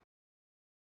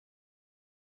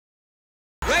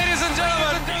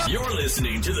You're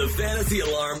listening to the Fantasy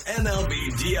Alarm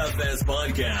MLB DFS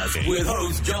podcast with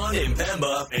hosts John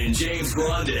Impemba and James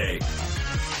Grande.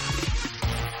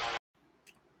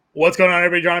 What's going on,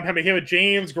 everybody? John Impemba here with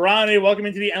James Grande. Welcome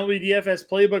into the MLB DFS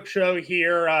Playbook Show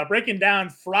here, breaking down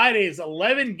Friday's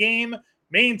 11-game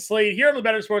main slate here on the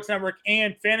Better Sports Network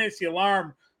and Fantasy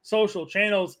Alarm social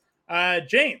channels.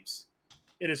 James,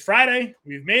 it is Friday.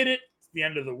 We've made it. It's the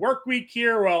end of the work week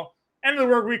here. Well, end of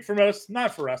the work week for most,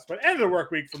 not for us, but end of the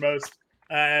work week for most.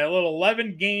 A little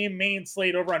 11-game main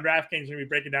slate over on DraftKings we're going to be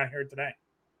breaking down here today.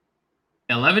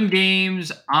 11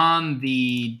 games on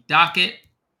the docket.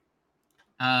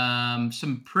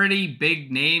 Some pretty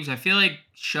big names. I feel like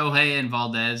Shohei and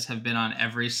Valdez have been on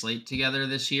every slate together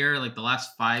this year, like the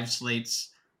last 5 slates.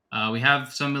 We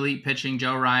have some elite pitching,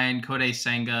 Joe Ryan, Kodai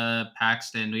Senga,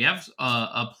 Paxton. We have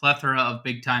a plethora of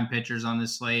big-time pitchers on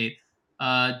this slate.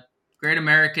 Great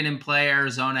American in play,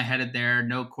 Arizona headed there,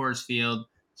 no Coors Field.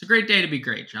 It's a great day to be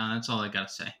great, John. That's all I got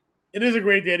to say. It is a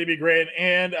great day to be great.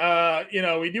 And,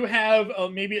 we do have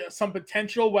maybe some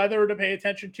potential weather to pay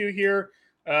attention to here.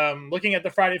 Looking at the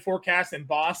Friday forecast in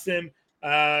Boston,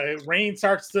 the rain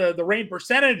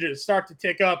percentages start to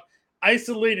tick up.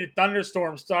 Isolated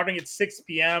thunderstorms starting at 6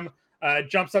 p.m.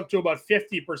 Jumps up to about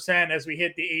 50% as we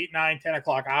hit the 8, 9, 10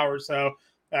 o'clock hours. So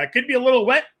could be a little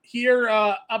wet here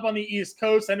up on the East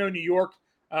Coast. I know New York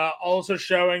also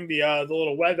showing the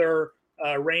little weather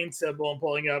rain symbol and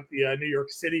pulling up the New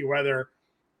York City weather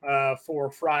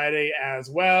for Friday as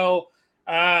well.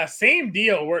 Same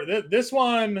deal where this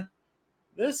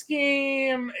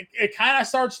game, it kind of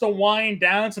starts to wind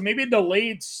down. So maybe a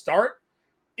delayed start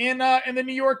in the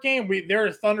New York game. There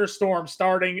are thunderstorms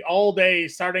starting all day,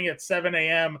 starting at 7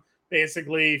 a.m.,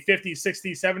 basically 50,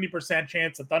 60, 70%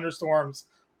 chance of thunderstorms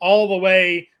all the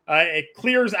way. It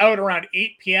clears out around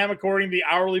 8 p.m. according to the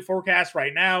hourly forecast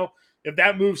right now. If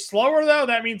that moves slower, though,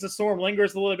 that means the storm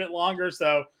lingers a little bit longer.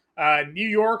 So New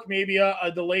York, maybe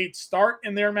a delayed start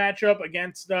in their matchup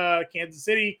against Kansas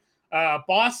City.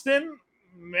 Boston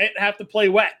might have to play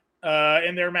wet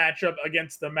in their matchup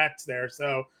against the Mets there.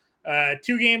 So 2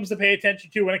 games to pay attention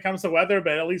to when it comes to weather,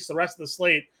 but at least the rest of the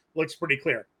slate looks pretty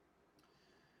clear.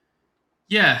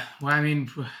 Yeah, well, I mean,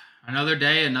 another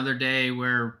day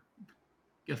where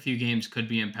a few games could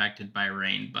be impacted by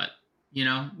rain, but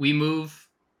we move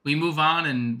on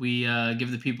and we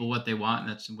give the people what they want,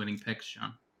 and that's some winning picks,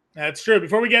 Sean. That's true.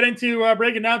 Before we get into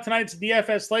breaking down tonight's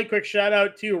DFS slate, quick shout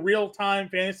out to Real Time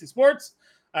Fantasy Sports.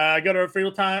 Go to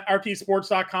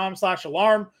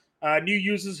rtsports.com/alarm. New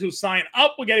users who sign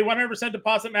up will get a 100%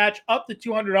 deposit match up to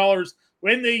 $200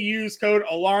 when they use code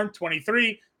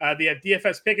ALARM23. They have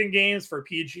DFS picking games for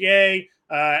PGA,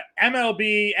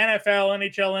 MLB, NFL,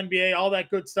 NHL, NBA, all that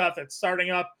good stuff that's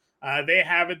starting up. They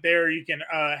have it there. You can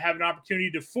have an opportunity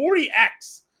to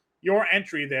 40x your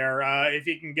entry there. If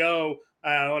you can go,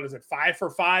 5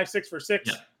 for 5, 6 for 6,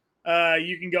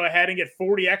 you can go ahead and get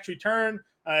 40x return.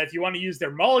 If you want to use their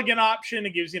mulligan option,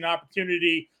 it gives you an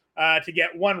opportunity to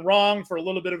get one wrong for a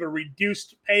little bit of a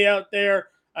reduced payout there.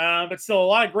 But still a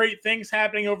lot of great things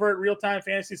happening over at Real Time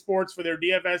Fantasy Sports for their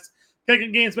DFS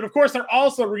picking games. But of course, they're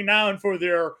also renowned for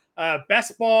their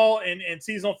best ball and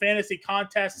seasonal fantasy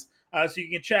contests. So you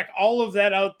can check all of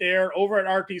that out there over at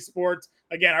RT Sports.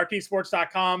 Again,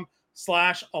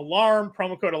 rtsports.com/alarm.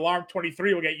 Promo code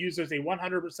alarm23 will get users a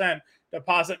 100%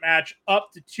 deposit match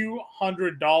up to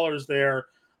 $200 there.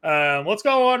 Let's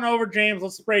go on over, James.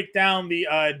 Let's break down the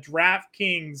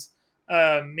DraftKings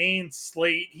main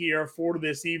slate here for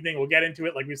this evening. We'll get into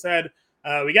it. Like we said,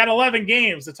 we got 11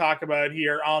 games to talk about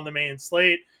here on the main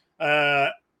slate.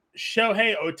 Shohei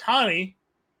Ohtani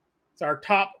is our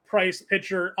top price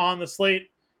pitcher on the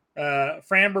slate.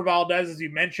 Framber Valdez, as you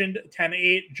mentioned,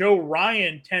 10-8. Joe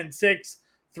Ryan, 10-6.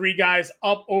 3 guys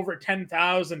up over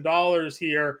 $10,000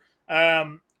 here.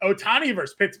 Ohtani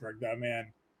versus Pittsburgh, though,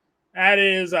 man. That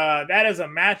is a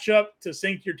matchup to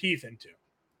sink your teeth into.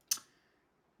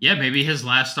 Yeah, maybe his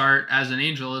last start as an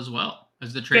Angel as well,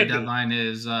 as the trade deadline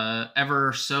is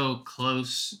ever so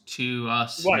close to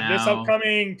us now. This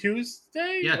upcoming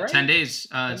Tuesday? Yeah, right? 10 days.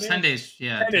 It's 10 days.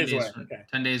 Yeah, 10 days away. Okay.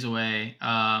 10 days away.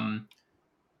 I mean,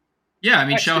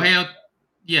 Shohei.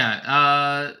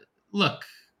 Look,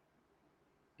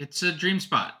 it's a dream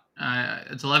spot.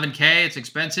 It's $11K. It's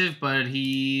expensive, but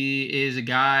he is a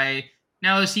guy.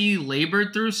 Now, has he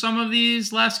labored through some of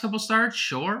these last couple starts?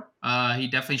 Sure. He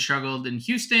definitely struggled in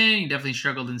Houston. He definitely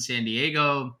struggled in San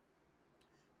Diego.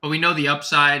 But we know the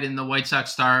upside in the White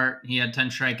Sox start. He had 10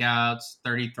 strikeouts,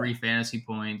 33 fantasy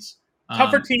points.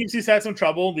 Tougher teams, he's had some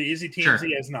trouble. The easy teams,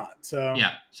 he has not. So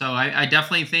yeah. So I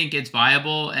definitely think it's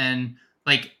viable. And,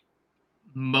 like,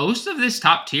 most of this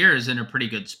top tier is in a pretty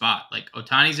good spot. Like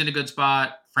Otani's in a good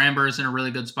spot, Framber's in a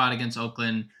really good spot against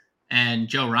Oakland, and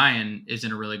Joe Ryan is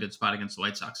in a really good spot against the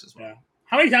White Sox as well. Yeah.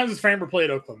 How many times has Framber played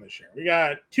Oakland this year? We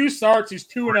got 2 starts. He's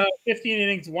 2-0, 15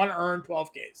 innings, 1 earned, 12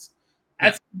 Ks.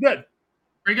 That's good.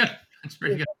 Pretty good. That's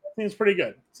pretty good. I think it's pretty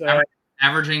good. So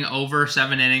averaging over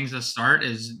 7 innings a start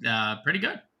is pretty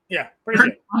good. Yeah, pretty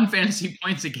good. 1 fantasy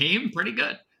points a game, pretty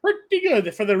good. Pretty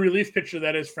good for the relief pitcher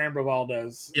that is Framber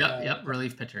Valdez. Yep,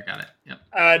 relief pitcher, got it.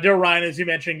 Yep. Joe Ryan, as you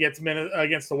mentioned, gets minutes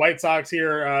against the White Sox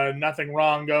here. Nothing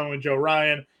wrong going with Joe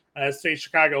Ryan. Faced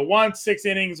Chicago once, 6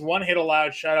 innings, 1 hit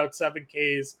allowed, shutout, 7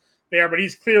 Ks there, but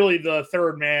he's clearly the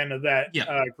third man of that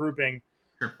grouping.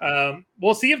 Sure.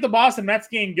 We'll see if the Boston Mets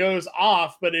game goes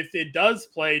off, but if it does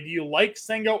play, do you like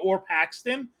Senga or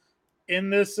Paxton in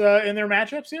this in their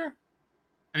matchups here?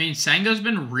 I mean, Senga's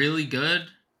been really good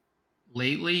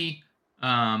lately. The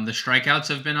strikeouts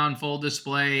have been on full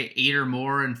display, 8 or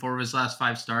more in 4 of his last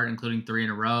 5 starts, including 3 in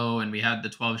a row. And we had the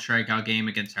 12 strikeout game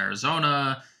against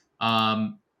Arizona.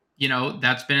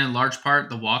 That's been in large part.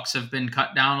 The walks have been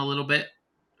cut down a little bit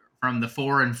from the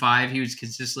 4 and 5 he was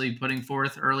consistently putting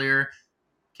forth earlier.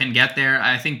 Can get there.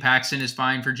 I think Paxton is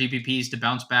fine for GPPs to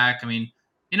bounce back. I mean,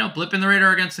 blip in the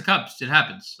radar against the Cubs. It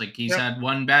happens. Like he's had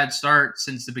 1 bad start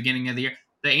since the beginning of the year.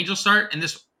 The Angels start and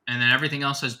then everything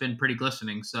else has been pretty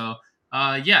glistening. So,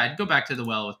 I'd go back to the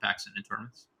well with Paxton in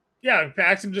tournaments. Yeah,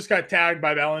 Paxton just got tagged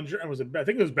by Bellinger. I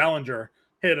think it was Bellinger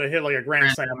hit like a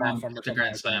grand slam off him or something.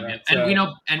 Grand slam, right?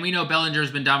 And we know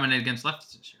Bellinger's been dominated against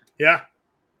lefties this year.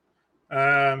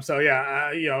 Yeah.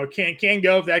 Can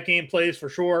go if that game plays for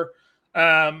sure.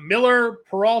 Miller,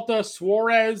 Peralta,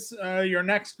 Suarez, your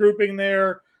next grouping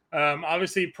there.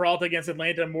 Obviously, Peralta against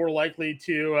Atlanta more likely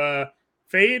to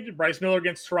fade. Bryce Miller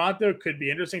against Toronto could be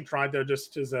interesting. Toronto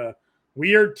just is a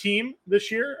weird team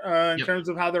this year in terms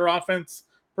of how their offense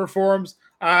performs.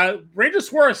 Ranger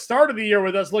Suarez started the year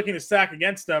with us looking to stack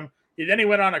against him. Then he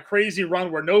went on a crazy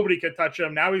run where nobody could touch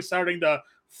him. Now he's starting to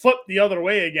flip the other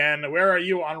way again. Where are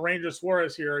you on Ranger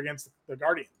Suarez here against the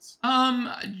Guardians?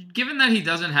 Given that he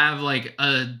doesn't have like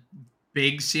a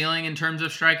big ceiling in terms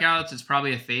of strikeouts, it's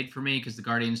probably a fade for me because the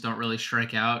Guardians don't really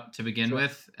strike out to begin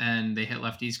with, and they hit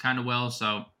lefties kind of well.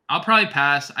 So I'll probably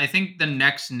pass. I think the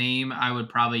next name I would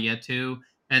probably get to,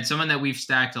 and someone that we've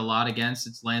stacked a lot against,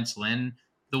 it's Lance Lynn.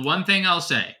 The one thing I'll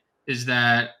say is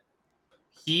that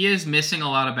he is missing a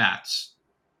lot of bats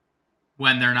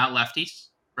when they're not lefties,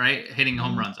 right? Hitting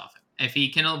home runs off him. If he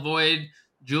can avoid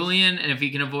Julian and if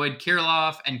he can avoid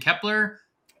Kirilloff and Kepler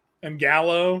and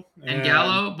Gallo.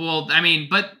 Well, I mean,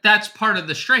 but that's part of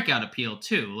the strikeout appeal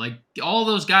too. Like all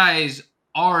those guys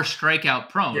are strikeout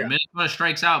prone. Yeah. Minnesota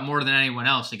strikes out more than anyone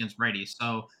else against righties.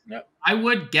 So I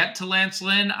would get to Lance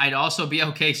Lynn. I'd also be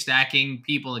okay stacking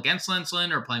people against Lance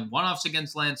Lynn or playing one-offs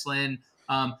against Lance Lynn.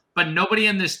 But nobody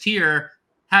in this tier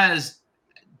has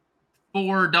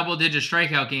 4 double-digit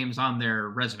strikeout games on their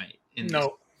resume.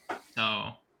 So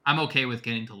I'm okay with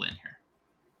getting to Lynn here.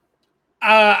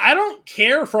 I don't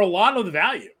care for a lot of the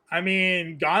value. I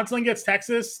mean, Gonsolin gets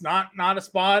Texas, not a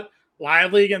spot.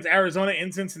 Lively against Arizona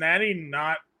in Cincinnati,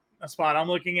 not a spot I'm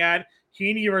looking at.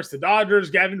 Heaney versus the Dodgers.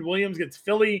 Gavin Williams gets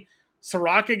Philly.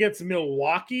 Soraka gets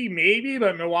Milwaukee, maybe,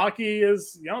 but Milwaukee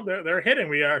is, they're hitting.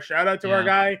 We shout out to our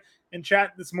guy in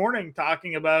chat this morning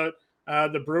talking about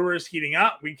the Brewers heating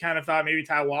up. We kind of thought maybe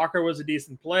Ty Walker was a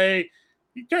decent play.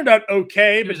 He turned out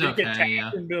okay, but did get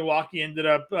tagged, and Milwaukee ended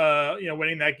up,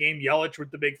 winning that game. Yelich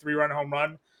with the big 3-run home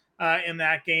run in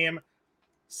that game.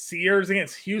 Sears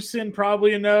against Houston,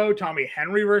 probably a no. Tommy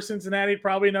Henry versus Cincinnati,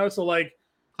 probably a no. So,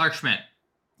 Clark Schmidt.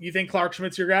 You think Clark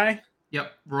Schmidt's your guy?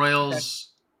 Yep. Royals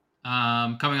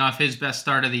coming off his best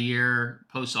start of the year,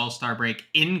 post All-Star break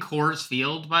in Coors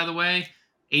Field, by the way.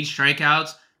 8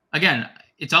 strikeouts. Again,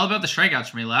 it's all about the strikeouts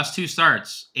for me. Last 2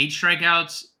 starts, 8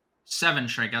 strikeouts, 7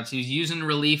 strikeouts. He was using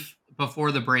relief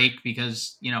before the break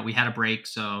because, we had a break.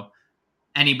 So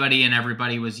anybody and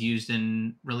everybody was used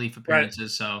in relief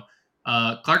appearances. Right. So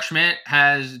Clark Schmidt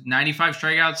has 95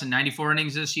 strikeouts and 94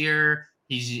 innings this year.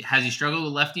 Has he struggled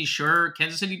with lefties? Sure.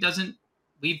 Kansas City doesn't.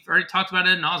 We've already talked about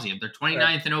it ad nauseum. They're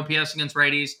 29th in OPS against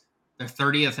righties. They're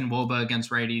 30th in WOBA against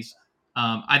righties.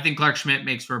 I think Clark Schmidt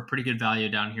makes for a pretty good value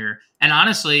down here. And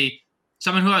honestly,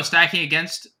 someone who I was stacking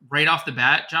against right off the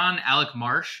bat, John, Alec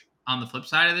Marsh, on the flip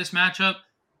side of this matchup,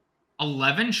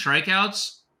 11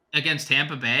 strikeouts against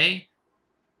Tampa Bay,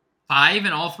 5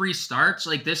 in all 3 starts.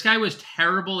 Like, this guy was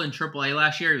terrible in AAA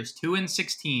last year. He was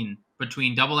 2-16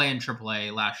 between AA and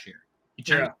AAA last year. He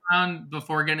turned around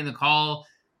before getting the call.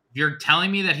 If you're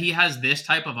telling me that he has this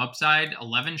type of upside,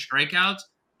 11 strikeouts,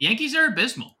 the Yankees are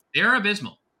abysmal. They are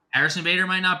abysmal. Harrison Bader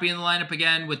might not be in the lineup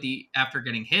again after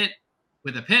getting hit.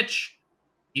 with a pitch.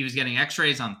 He was getting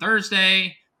x-rays on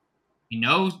Thursday.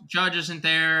 Judge isn't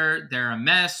there. They're a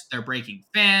mess. They're breaking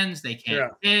fans. They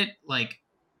can't hit. Like,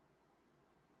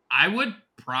 I would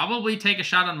probably take a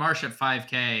shot on Marsh at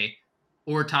 5K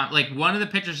or Tom. Like, one of the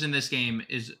pitchers in this game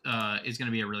is going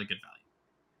to be a really good value.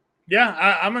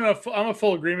 Yeah, I'm a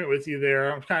full agreement with you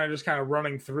there. I'm kind of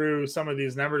running through some of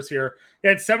these numbers here. He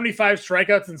had 75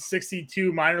 strikeouts in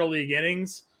 62 minor league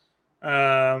innings.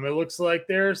 It looks like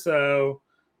there. So,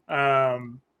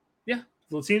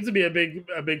 it seems to be a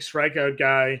big strikeout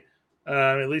guy,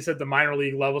 at least at the minor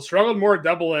league level. Struggled more at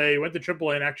AA, went to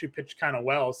AAA, and actually pitched kind of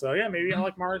well. So yeah, maybe I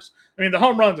like Mars. I mean, the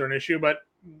home runs are an issue, but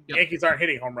Yankees aren't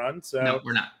hitting home runs. So no,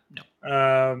 we're not.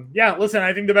 No. Listen,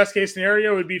 I think the best case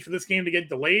scenario would be for this game to get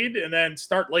delayed and then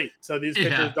start late, so these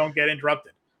pitchers don't get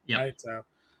interrupted. Yeah. Right. So,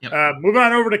 moving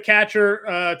on over to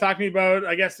catcher. Talking about,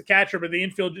 I guess, the catcher, but the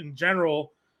infield in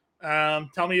general.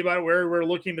 Tell me about where we're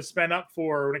looking to spend up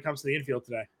for when it comes to the infield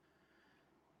today.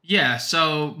 Yeah,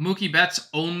 so Mookie Betts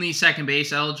only second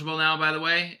base eligible now, by the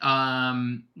way.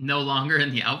 No longer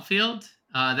in the outfield.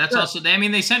 That's also,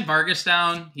 they sent Vargas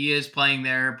down. He is playing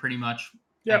there pretty much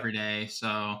every day.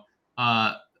 So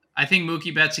I think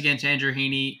Mookie Betts against Andrew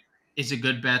Heaney is a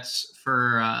good bet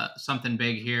for something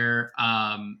big here,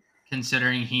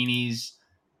 considering Heaney's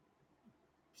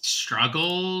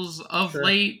struggles of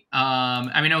late.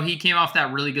 He came off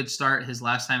that really good start his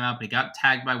last time out, but he got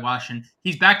tagged by Washington.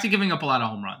 He's back to giving up a lot of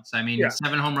home runs.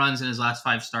 7 home runs in his last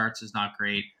 5 starts is not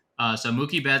great. So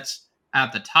Mookie Betts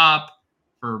at the top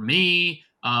for me.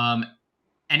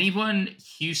 Anyone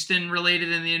Houston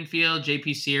related in the infield,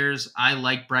 JP Sears. I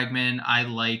like Bregman. I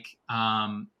like,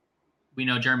 we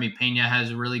know Jeremy Pena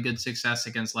has really good success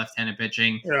against left-handed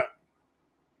pitching. Yeah.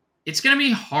 It's going to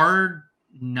be hard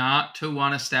not to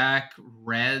want to stack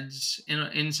Reds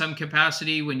in some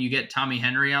capacity when you get Tommy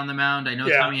Henry on the mound. I know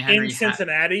Tommy Henry in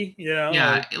Cincinnati,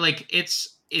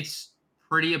 it's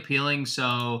pretty appealing.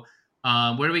 So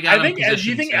where do we got? Do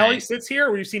you think Ellie sits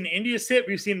here? We've seen India sit.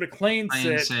 We've seen McLean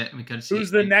sit. We could Who's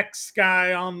the next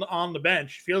guy on the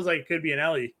bench? Feels like it could be an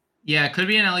Ellie. Yeah, it could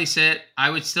be an Ellie sit. I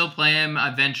would still play him,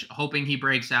 hoping he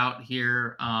breaks out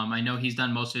here. I know he's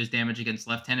done most of his damage against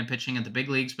left-handed pitching at the big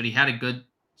leagues, but he had a good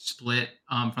split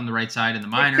from the right side in the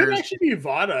minors. It could actually be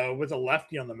Votto with a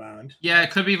lefty on the mound. Yeah,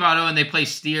 it could be Votto, and they play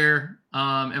Steer,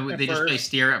 just play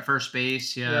Steer at first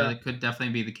base. Yeah, it could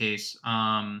definitely be the case.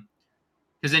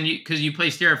 Because you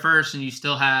play Steer at first, and you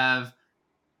still have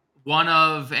one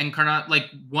of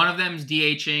them's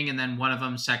DHing, and then one of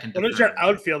them's second. What does your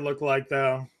outfield look like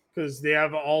though? Because they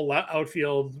have all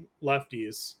outfield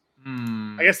lefties.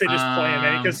 I guess they just play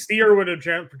him because Steer would have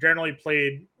generally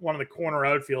played one of the corner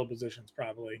outfield positions,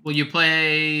 probably. Well, you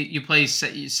play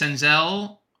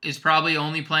Senzel is probably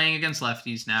only playing against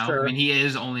lefties now. Sure. He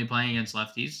is only playing against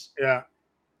lefties. Yeah.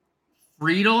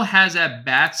 Friedel has at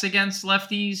bats against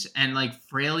lefties, and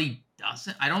Fraley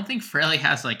doesn't. I don't think Fraley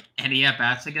has any at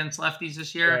bats against lefties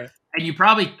this year. Right. And you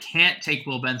probably can't take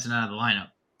Will Benson out of the lineup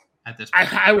at this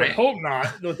point. I would hope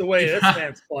not with the way this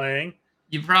man's playing.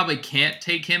 You probably can't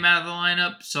take him out of the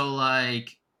lineup. So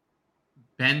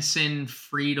Benson,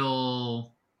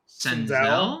 Friedel,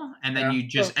 Senzel, and then you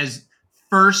just as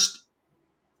first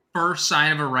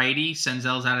sign of a righty,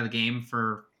 Senzel's out of the game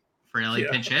for Fraley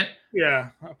pinch hit.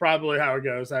 Yeah, probably how it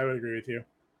goes. I would agree with you.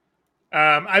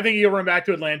 I think he'll run back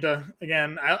to Atlanta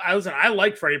again. I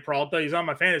like Freddie Peralta. He's on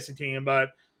my fantasy team,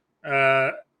 but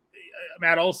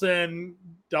Matt Olson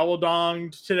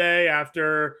double-donged today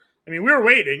after. We were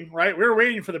waiting, right? We were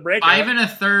waiting for the break. 5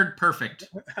 1/3 perfect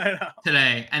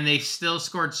today, and they still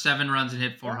scored 7 runs and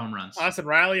hit 4 home runs. Austin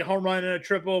Riley, home run and a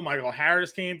triple. Michael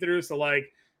Harris came through. So,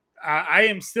 I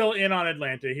am still in on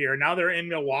Atlanta here. Now they're in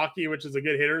Milwaukee, which is a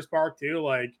good hitter's park, too.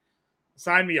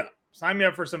 Sign me up. Sign me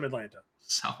up for some Atlanta.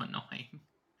 So annoying.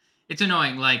 It's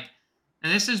annoying.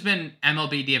 And this has been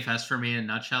MLB DFS for me in a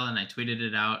nutshell, and I tweeted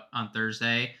it out on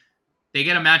Thursday. They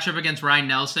get a matchup against Ryan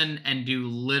Nelson and do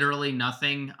literally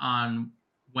nothing on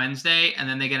Wednesday, and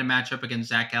then they get a matchup against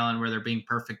Zach Gallen where they're being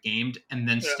perfect gamed and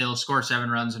then still score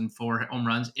 7 runs and 4 home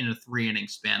runs in a 3-inning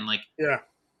span.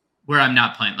 Where I'm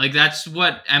not playing. That's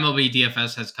what MLB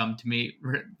DFS has come to me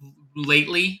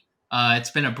lately.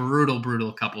 It's been a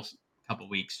brutal couple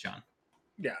weeks, John.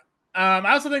 Yeah.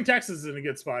 I also think Texas is in a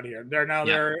good spot here.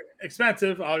 They're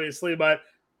expensive, obviously, but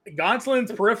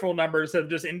Gonsolin's peripheral numbers have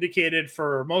just indicated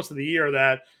for most of the year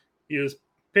that he was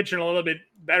pitching a little bit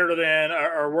better than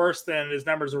or worse than his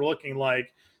numbers are looking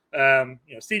like.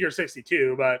 Seager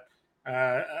 62, but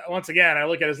once again, I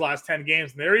look at his last 10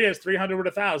 games and there he is, 300 with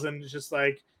 1,000. It's just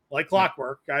like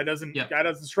clockwork. Guy doesn't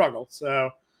struggle.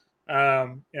 So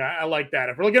I like that.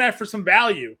 If we're looking at for some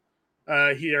value,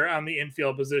 here on the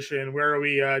infield position. Where are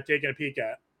we taking a peek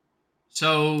at?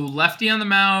 So lefty on the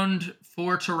mound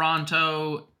for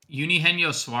Toronto,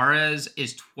 Eugenio Suarez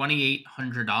is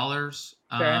 $2,800.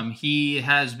 Okay. He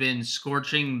has been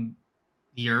scorching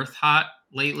the earth hot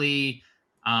lately,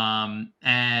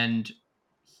 and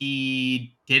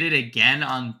he did it again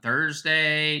on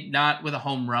Thursday, not with a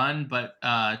home run, but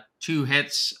 2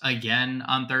 hits again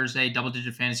on Thursday,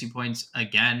 double-digit fantasy points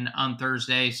again on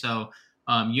Thursday. So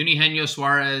Eugenio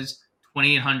Suarez,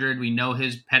 2,800. We know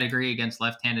his pedigree against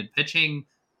left-handed pitching.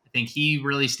 I think he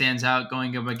really stands out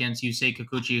going up against Yusei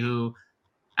Kikuchi, who,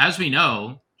 as we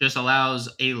know, just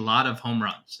allows a lot of home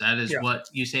runs. That is Yeah. what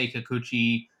Yusei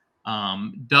Kikuchi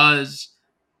does.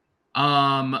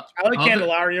 I like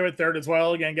Candelario at third as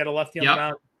well. Again, get a lefty on the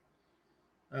mound.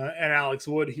 And Alex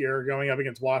Wood here going up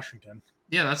against Washington.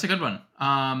 Yeah, that's a good one.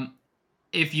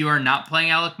 If you are not playing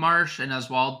Alec Marsh and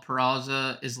Oswald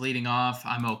Peraza is leading off,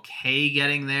 I'm okay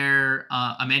getting there.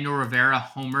 Emmanuel Rivera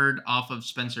homered off of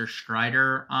Spencer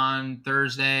Strider on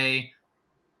Thursday.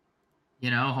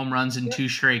 Home runs in 2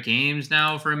 straight games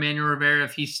now for Emmanuel Rivera.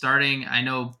 If he's starting, I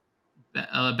know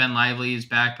Ben Lively is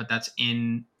back, but that's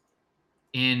in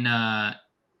Great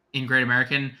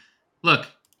American. Look,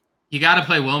 you got to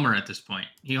play Wilmer at this point.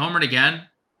 He homered again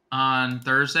on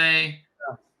Thursday.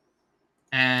 Yeah.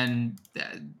 And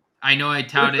I know I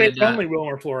touted only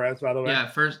Wilmer Flores, by the way. Yeah,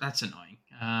 first that's annoying.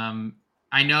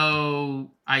 I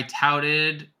know I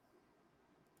touted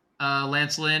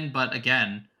Lance Lynn, but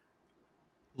again,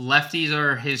 lefties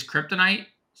are his kryptonite.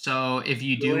 So if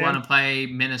you do want to play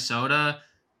Minnesota,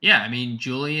 yeah, I mean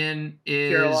Julian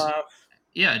is Kirilloff.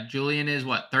 Yeah, Julian is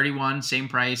what, 31, same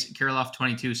price. Kirilloff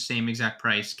 22, same exact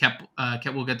price.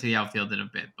 We'll get to the outfield in a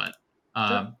bit, but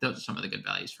those are some of the good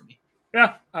values for me.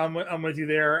 Yeah, I'm with you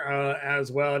there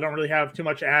as well. I don't really have too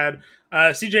much to add.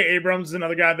 CJ Abrams is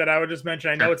another guy that I would just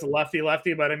mention. I know it's a lefty,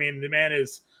 but I mean, the man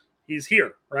he's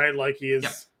here, right? Like he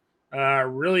is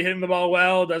really hitting the ball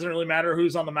well. Doesn't really matter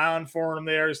who's on the mound for him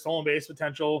there. Stolen base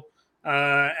potential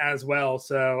as well.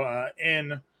 So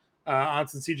on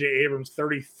CJ Abrams,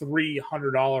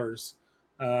 $3,300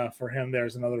 for him.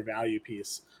 There's another value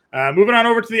piece. Moving on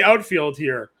over to the outfield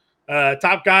here.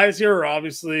 Top guys here are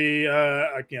obviously,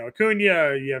 Acuna.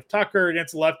 You have Tucker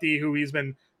against lefty, who he's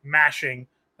been mashing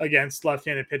against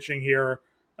left-handed pitching here.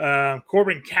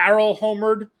 Corbin Carroll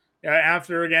homered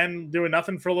after, again, doing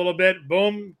nothing for a little bit.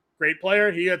 Boom, great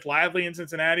player. He gets Lively in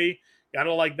Cincinnati.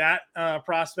 Gotta like that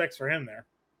prospects for him there.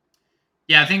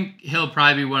 Yeah, I think he'll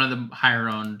probably be one of the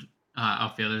higher-owned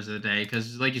outfielders of the day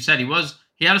because, like you said,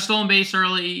 he had a stolen base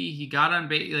early. He got on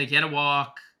base, he had a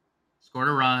walk, scored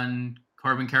a run.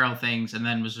 Corbin Carroll things, and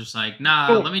then was just like,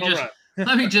 let me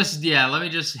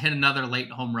just hit another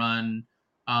late home run.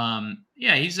 He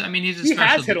has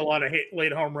hit a lot of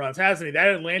late home runs, hasn't he? That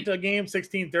Atlanta game,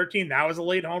 16-13, that was a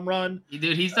late home run.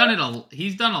 Dude, he's done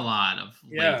a lot of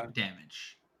late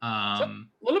damage. A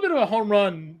little bit of a home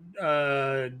run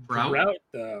drought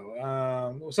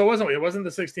though. So it wasn't the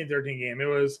 16-13 game. It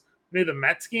was maybe the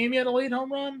Mets game. He had a late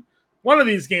home run. One of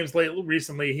these games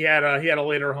recently, he had a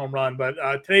later home run, but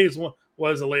today's one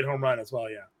was a late home run as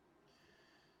well. Yeah.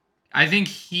 I think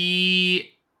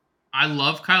I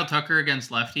love Kyle Tucker against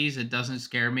lefties. It doesn't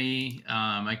scare me.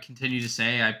 I continue to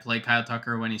say I play Kyle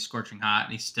Tucker when he's scorching hot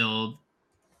and he's still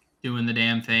doing the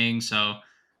damn thing. So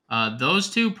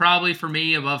those two probably for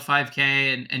me above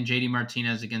 5K and JD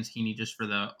Martinez against Heaney just for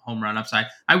the home run upside.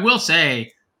 I will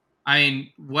say, I mean,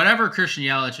 whatever Christian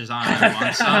Yelich is on, I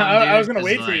want some. I was going to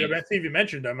wait for you to see if you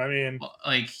mentioned him. I mean,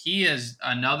 he has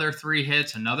another 3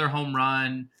 hits, another home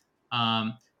run.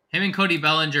 Him and Cody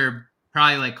Bellinger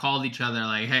probably called each other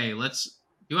like, "Hey, do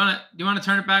you want to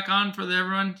turn it back on for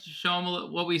everyone to show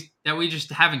them what we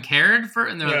just haven't cared for?"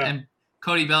 And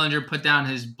Cody Bellinger put down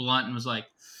his blunt and was like,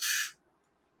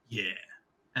 "Yeah."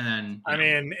 And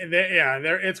then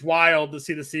it's wild to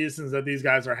see the seasons that these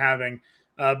guys are having.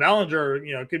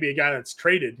 Bellinger, could be a guy that's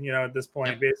traded, at this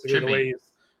point, basically the way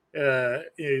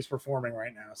he's performing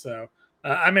right now. So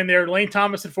I'm in there. Lane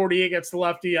Thomas at 48 gets the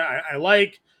lefty. I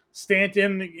like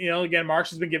Stanton. Again,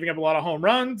 Marsh has been giving up a lot of home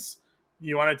runs.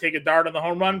 You want to take a dart on the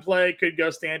home run play? Could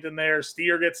go Stanton there.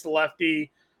 Steer gets the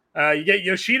lefty. You get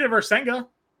Yoshida versus Senga.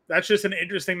 That's just an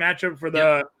interesting matchup for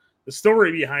the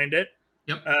story behind it.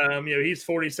 Yep. He's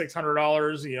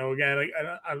 $4,600. Again,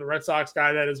 a Red Sox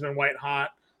guy that has been white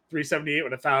hot. 378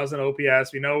 with 1,000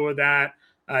 OPS. We know that.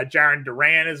 Jaron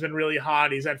Duran has been really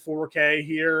hot. He's at 4K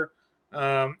here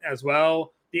as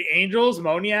well. The Angels,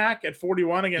 Moniak at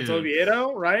 41 against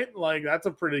Oviedo, right? That's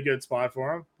a pretty good spot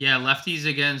for him. Yeah, lefties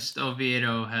against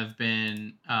Oviedo have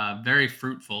been very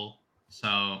fruitful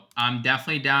So I'm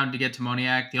definitely down to get to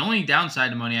Moniak. The only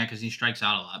downside to Moniak is he strikes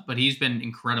out a lot, but he's been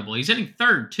incredible. He's hitting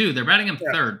third too. They're batting him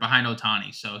third behind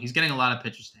Ohtani, so he's getting a lot of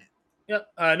pitches to hit. Yep.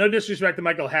 No disrespect to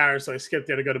Michael Harris, so I skipped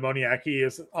there to go to Moniak. He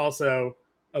is also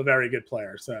a very good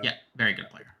player. So yeah, very good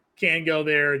player. Can go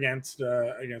there against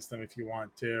them if you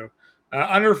want to.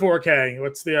 Under 4K,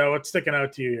 what's sticking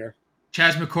out to you here?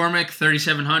 Chas McCormick,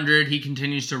 3,700. He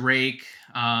continues to rake.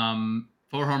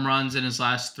 4 home runs in his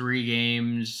last 3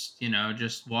 games.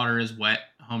 Just water is wet.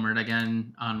 Homered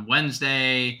again on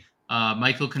Wednesday.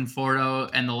 Michael Conforto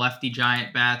and the lefty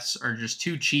giant bats are just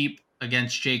too cheap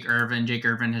against Jake Irvin. Jake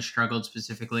Irvin has struggled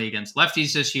specifically against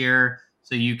lefties this year,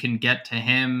 so you can get to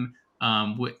him,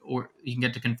 or you can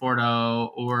get to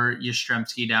Conforto or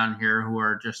Yastrzemski down here, who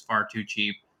are just far too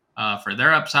cheap for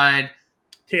their upside.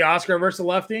 Teoscar versus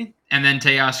lefty? And then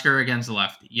Teoscar against the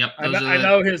lefty. Yep. I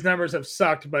know his numbers have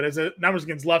sucked, but his numbers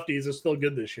against lefties are still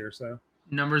good this year. So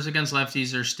numbers against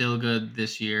lefties are still good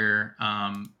this year.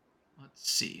 Let's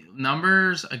see.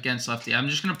 Numbers against lefty. I'm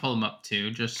just going to pull them up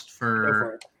too, just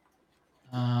for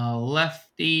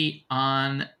lefty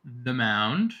on the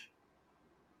mound.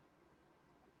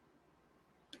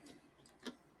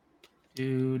 I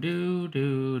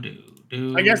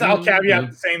guess I'll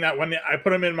caveat saying that when I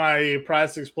put them in my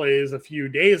Prize 6 plays a few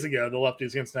days ago, the lefties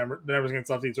against the numbers against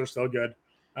lefties are still good.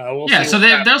 So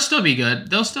they'll still be good.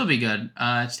 They'll still be good.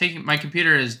 It's taking my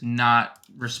computer is not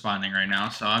responding right now,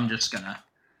 so I'm just gonna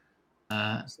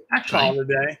actually call it a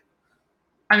day.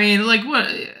 I mean, like what,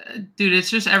 dude? It's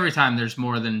just every time there's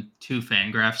more than 2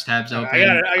 Fangraphs tabs open.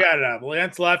 I got it up.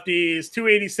 Against lefties,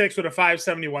 286 with a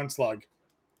 571 slug.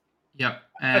 Yep,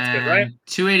 that's good, right?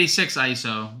 286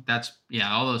 ISO. That's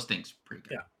all those things pretty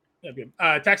good. Yeah, good.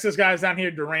 Texas guys down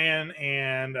here, Duran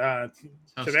and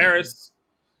Tavares.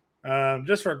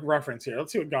 Just for reference here,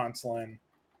 let's see what Gonsolin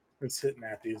is hitting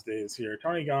at these days here.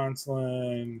 Tony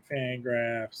Gonsolin,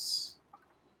 Fangraphs.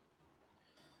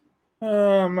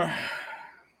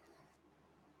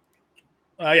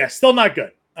 Still not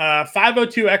good.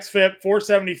 502 xFIP,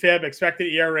 470 FIB,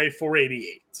 expected ERA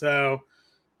 488. So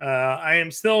I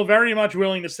am still very much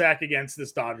willing to stack against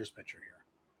this Dodgers pitcher here.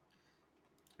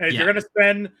 And if you're going to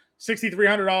spend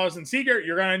 $6,300 in Seager,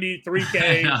 you're going to need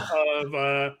 3K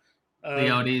of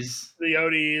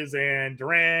Leotes and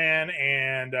Duran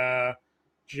and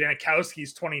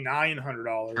Janikowski's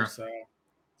 $2,900. Sure. So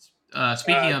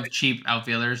speaking of cheap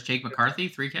outfielders, Jake McCarthy,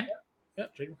 3K. Yeah,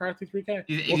 Jake McCarthy, 3K.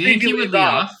 You think he would lead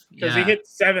off? Because he hit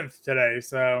 7th today.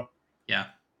 So yeah,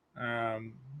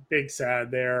 big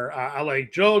sad there. I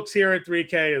like Jokes here at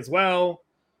 3K as well.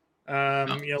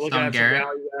 Looking at some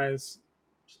value guys.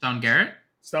 Stone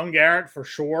Garrett for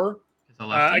sure.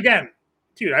 Again,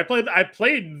 dude, I played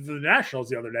the Nationals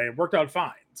the other day. It worked out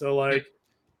fine. So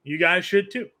you guys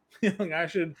should too.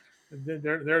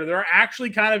 They're actually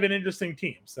kind of an interesting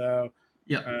team. So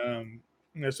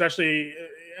especially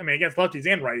against lefties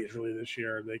and righties really this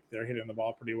year. They're hitting the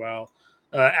ball pretty well.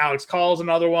 Alex Call's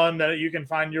another one that you can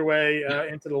find your way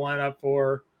into the lineup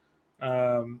for,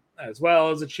 as well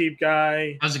as a cheap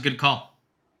guy. That was a good call.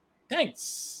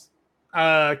 Thanks.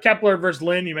 Kepler versus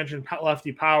Lynn. You mentioned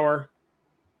lefty power.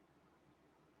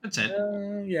 That's it.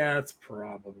 It's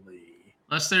probably.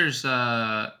 Unless there's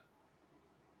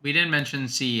we didn't mention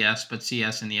CES, but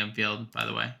CES in the infield, by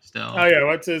the way, still. Oh yeah,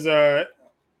 what's his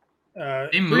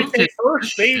he moved his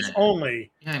first base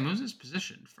only. Yeah, he moves his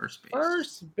position first base.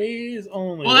 First base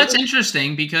only. Well, that's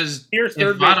interesting because if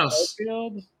Votto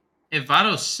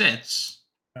sits,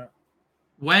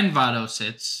 when Votto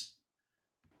sits,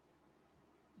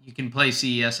 you can play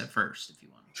CES at first if you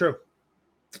want. True.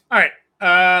 All right.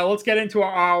 Let's get into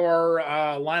our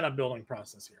lineup building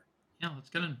process here. Yeah, let's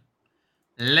get in.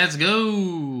 Let's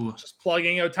go. Just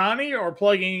plugging Ohtani or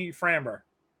plugging Framber?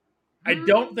 I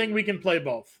don't think we can play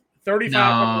both.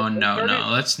 35. No.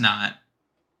 Let's not.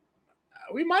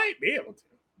 We might be able to.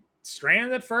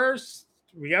 Strand at first.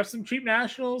 We have some cheap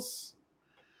Nationals.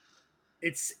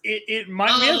 It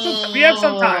might. We have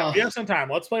some time. We have some time.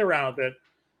 Let's play around with it.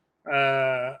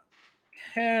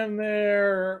 And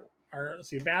there. Let's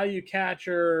see. Value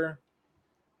catcher.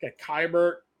 Got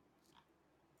Kybert.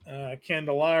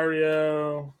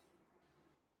 Candelario.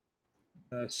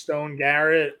 Stone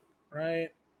Garrett. Right.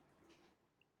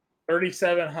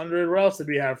 3,700. What else did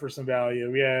we have for some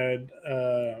value? We had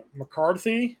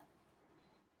McCarthy.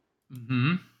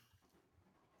 Mm-hmm.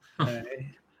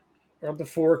 Okay. We're up to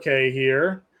 4K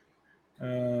here.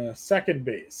 Second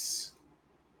base.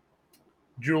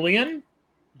 Julian.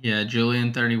 Yeah,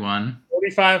 Julian 31.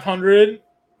 4,500.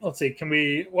 Let's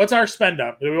see. What's our spend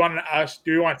up? Do we want to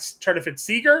try to fit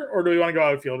Seager or do we want to go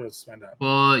outfield with spend up?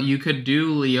 Well, you could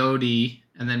do Leote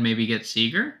and then maybe get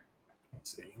Seager.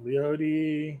 Let's see.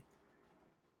 Leote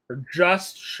are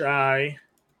just shy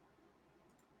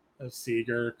of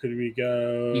Seager. Could we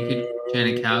go? You could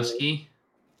Janikowski.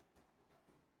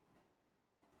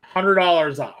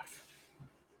 $100 off.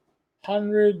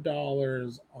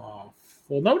 $100 off.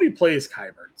 Well, nobody plays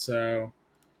Kybert, so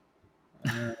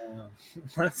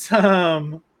let's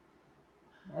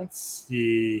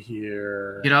see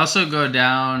here. You could also go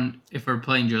down if we're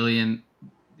playing Julian.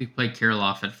 You play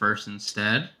Kirilloff at first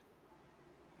instead.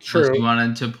 True. Unless you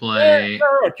wanted to play.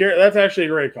 Yeah, that's actually a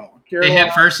great call. Kirilloff. They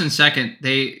hit first and second.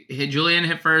 Julian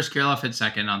hit first. Kirilloff hit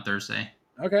second on Thursday.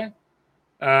 Okay.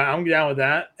 I'm down with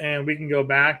that, and we can go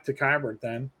back to Kybert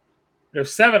then. We have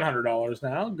 $700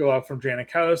 now. Go up from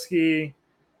Janikowski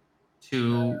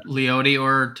to Leote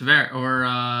or Tavares or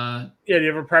yeah. Do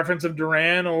you have a preference of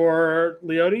Duran or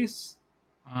Leotes?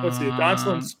 Let's see.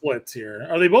 Gonsolin splits here.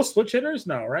 Are they both switch hitters?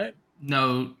 No, right?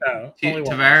 No. Only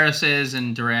Tavares is,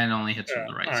 and Duran only hits from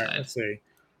the right side. Let's see.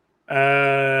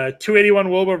 281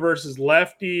 Woba versus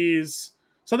lefties.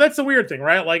 So that's the weird thing,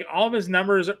 right? Like all of his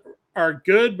numbers are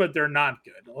good, but they're not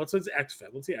good. Let's XFIP.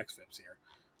 Let's see XFIPs here.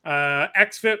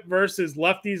 XFIP versus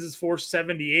lefties is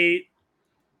 478.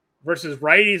 Versus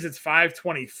righties, it's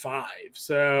 525.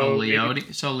 So Leote,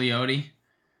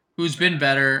 who's been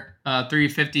better?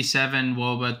 357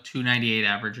 Woba, 298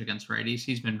 average against righties.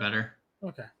 He's been better.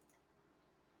 Okay.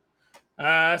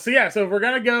 So if we're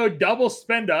gonna go double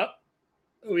spend up,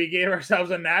 we gave ourselves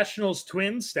a Nationals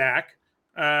twin stack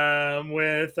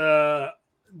with the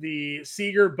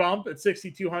Seager bump at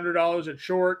 $6,200 at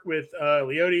short with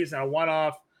Leotes and a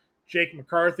one-off Jake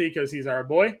McCarthy because he's our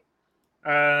boy.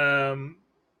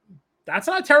 That's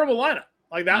not a terrible lineup.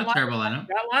 Like that lineup,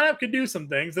 that lineup could do some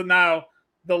things. And now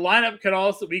the lineup could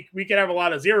also we could have a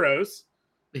lot of zeros.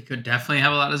 We could definitely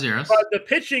have a lot of zeros. But the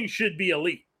pitching should be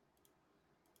elite.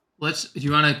 Do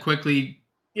you want to quickly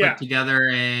put together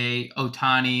a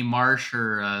Ohtani, Marsh,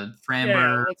 or a Framber?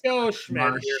 Yeah, let's go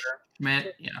Schmidt here.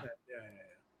 Schmidt, yeah.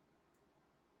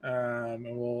 And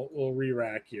we'll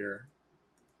re-rack here.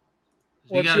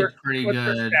 We got a pretty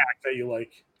good stack that you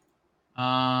like.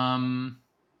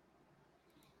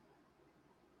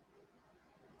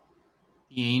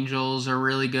 The Angels are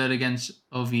really good against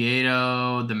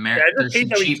Oviedo. I just hate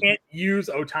that we can't use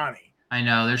Ohtani. I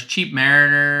know. There's cheap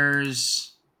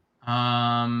Mariners. You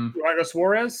want to go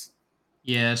Suarez?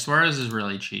 Yeah, Suarez is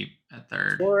really cheap at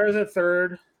third. Suarez at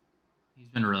third. He's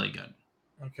been really good.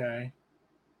 Okay.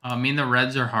 The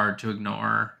Reds are hard to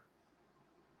ignore.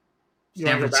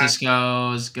 San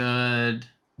Francisco is good.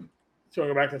 So we'll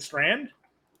go back to Strand?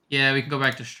 Yeah, we can go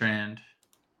back to Strand.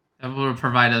 That will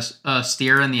provide us a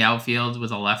steer in the outfield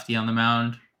with a lefty on the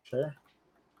mound. Sure.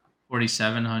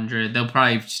 4,700. They'll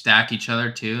probably stack each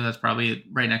other too. That's probably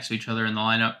right next to each other in the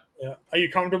lineup. Yeah. Are you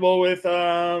comfortable with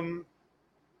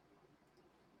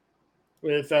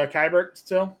Kybert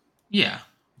still? Yeah.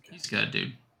 Okay. He's good,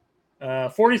 dude.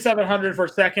 4,700 for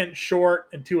second, short,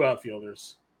 and two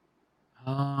outfielders.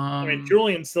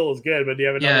 Julian still is good, but do you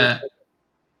have another? Yeah.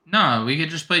 No, we could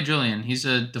just play Julian. He's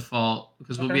a default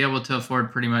because we'll be able to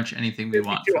afford pretty much anything we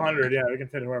want. 200, yeah, we can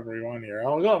fit whoever we want here.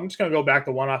 I'm just gonna go back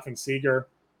to one-off and Seager,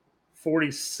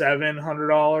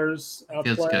 $4,700.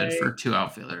 Feels good for two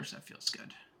outfielders. That feels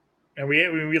good. And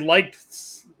we liked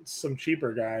some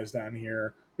cheaper guys down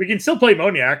here. We can still play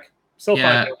Moniak.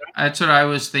 That's what I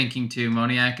was thinking too.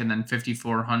 Moniak, and then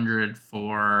 5,400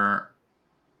 for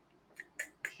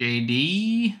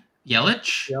JD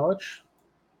Yelich.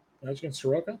 That's against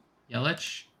Soroka?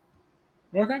 Yelich.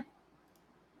 Okay.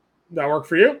 That work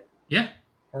for you? Yeah.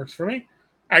 Works for me.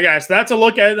 All right, guys. So that's a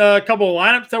look at a couple of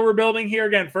lineups that we're building here.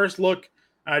 Again, first look,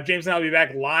 James and I will be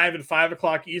back live at 5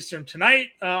 o'clock Eastern tonight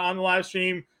on the live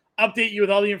stream. Update you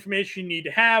with all the information you need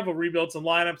to have. We'll rebuild some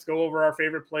lineups, go over our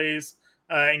favorite plays,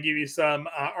 and give you some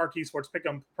RT Sports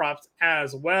Pick'em props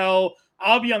as well.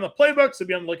 I'll be on the playbook, so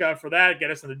be on the lookout for that.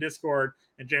 Get us in the Discord,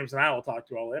 and James and I will talk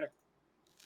to you all later.